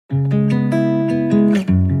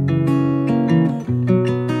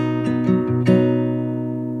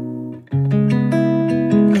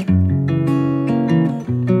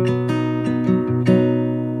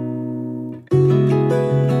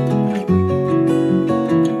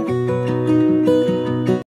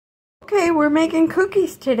making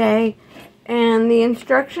cookies today, and the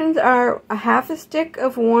instructions are a half a stick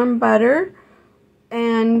of warm butter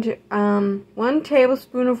and 1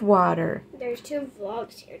 tablespoon of water. There's 2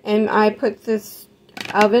 vlogs here. And I put this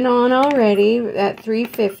oven on already at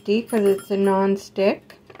 350 because it's a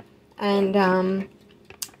non-stick. And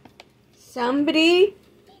somebody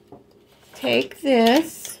take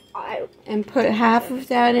this and put half of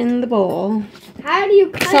that in the bowl. How do you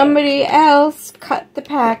cut Somebody else cut the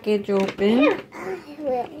package open. Yeah.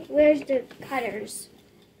 Where's the cutters?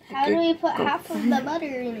 How do we put half of the butter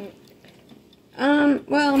in it?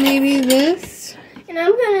 Well, maybe this. And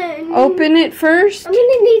I'm gonna Open it first. I'm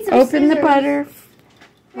gonna need some Open scissors. the butter.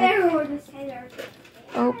 There are the scissors.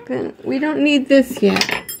 Open. We don't need this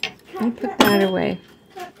yet. Let me put that away.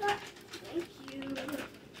 Thank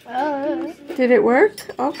you. Did it work?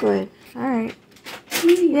 Oh, good. All right.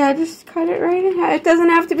 Yeah, just cut it right in half. It doesn't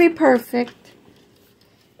have to be perfect.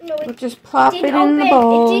 No, We'll just plop it in open. the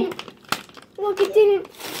bowl. It didn't. Look, it didn't.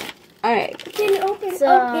 All right. It didn't open. It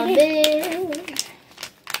didn't.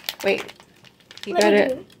 Wait. You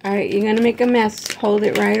gotta. All right. You're gonna make a mess. Hold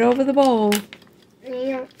it right over the bowl.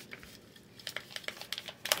 Yeah.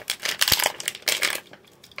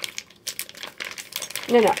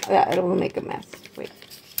 No, that will make a mess. Wait.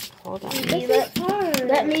 Hold on.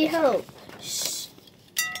 Let me help. Shh.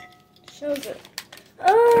 Shows it.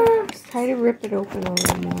 Try to rip it open a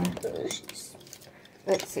little more.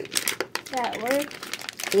 Let's see. That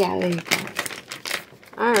worked. Yeah, there you go.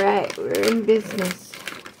 All right, we're in business.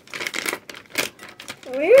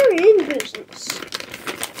 We're in business.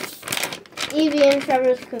 Evie and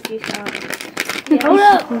Trevor's cookie shop. Yeah. Hold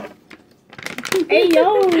up. Hey,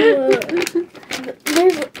 yo.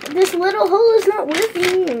 This little hole is not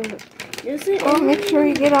working. Is it? Oh, make sure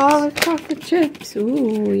you get all the chocolate chips.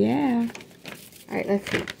 Ooh, yeah. All right,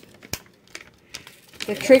 let's see.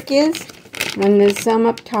 The trick is, when there's some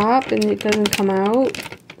up top and it doesn't come out,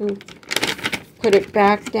 put it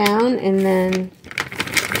back down and then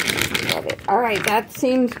get it. All right, that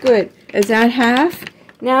seems good. Is that half?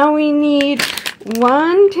 Now we need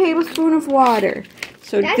 1 tablespoon of water.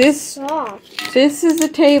 So That's soft. This is a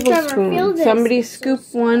tablespoon. Trevor, Somebody scoop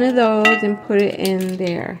one of those and put it in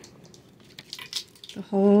there. The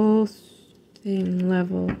whole thing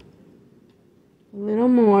level. A little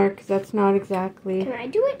more, because that's not exactly... Can I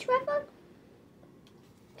do it, Trevor?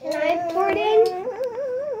 Can I pour it in?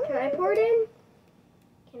 Can I pour it in?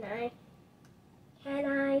 Can I? Can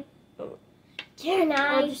I?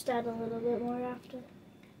 I'll just add a little bit more after.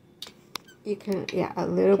 You can, yeah, a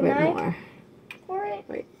little bit more. Pour it?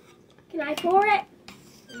 Wait. Can I pour it?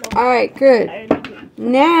 No. All right, good.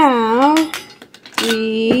 Now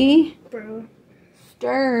we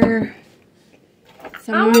stir.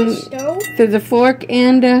 There's a fork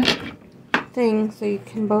and a thing, so you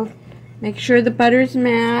can both make sure the butter's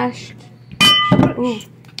mashed. Ooh.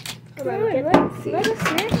 Come on, let us smash.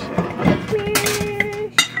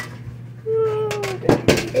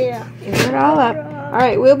 Yeah. Get it all up. All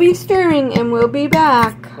right, we'll be stirring and we'll be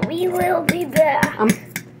back. We will be back.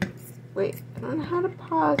 Wait, I don't know how to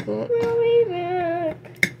pause it. We'll be back.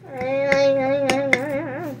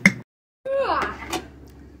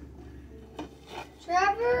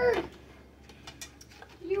 Trevor,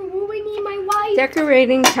 you're ruining my wife.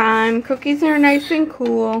 Decorating time. Cookies are nice and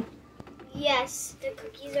cool. Yes, the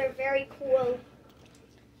cookies are very cool.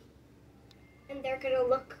 And they're gonna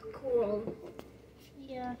look cool.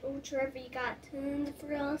 Yeah. Oh, Trevor, you got tons of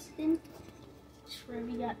frosting. Trevor,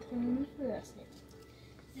 you got tons of frosting.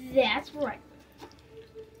 That's right.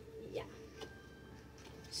 Yeah.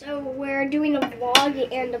 So we're doing a vlog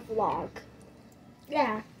and a vlog.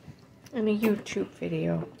 Yeah. And a YouTube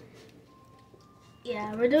video.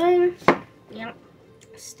 Yeah, we're doing. Yep.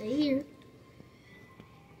 Stay here.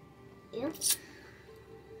 Yep.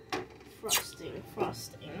 Frosting.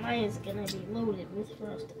 Mine is gonna be loaded with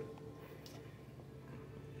frosting.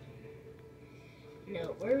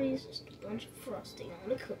 No worries, just a bunch of frosting on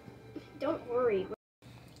the cookie. Don't worry.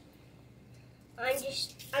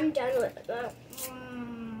 I'm done with that.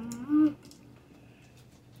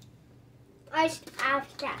 I just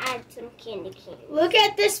have to add some candy cane. Look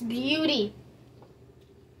at this beauty.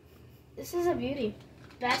 This is a beauty.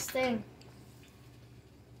 Best thing.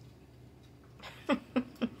 What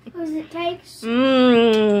does it taste?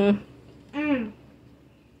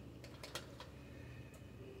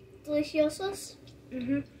 Deliciosos?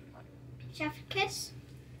 Chef kiss?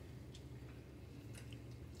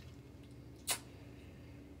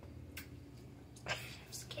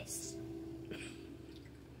 Chef's kiss.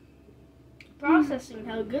 Processing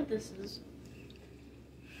how good this is.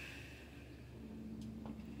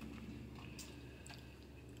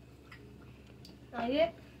 Like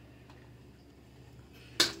it?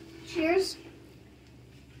 Cheers.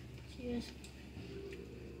 Cheers.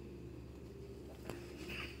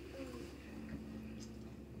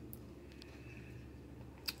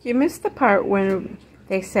 You missed the part when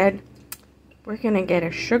they said, we're going to get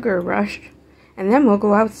a sugar rush, and then we'll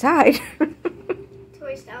go outside. To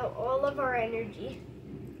waste out all of our energy.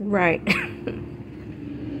 Right.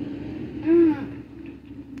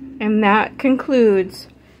 And that concludes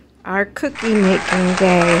our cookie making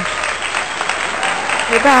day.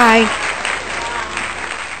 Goodbye.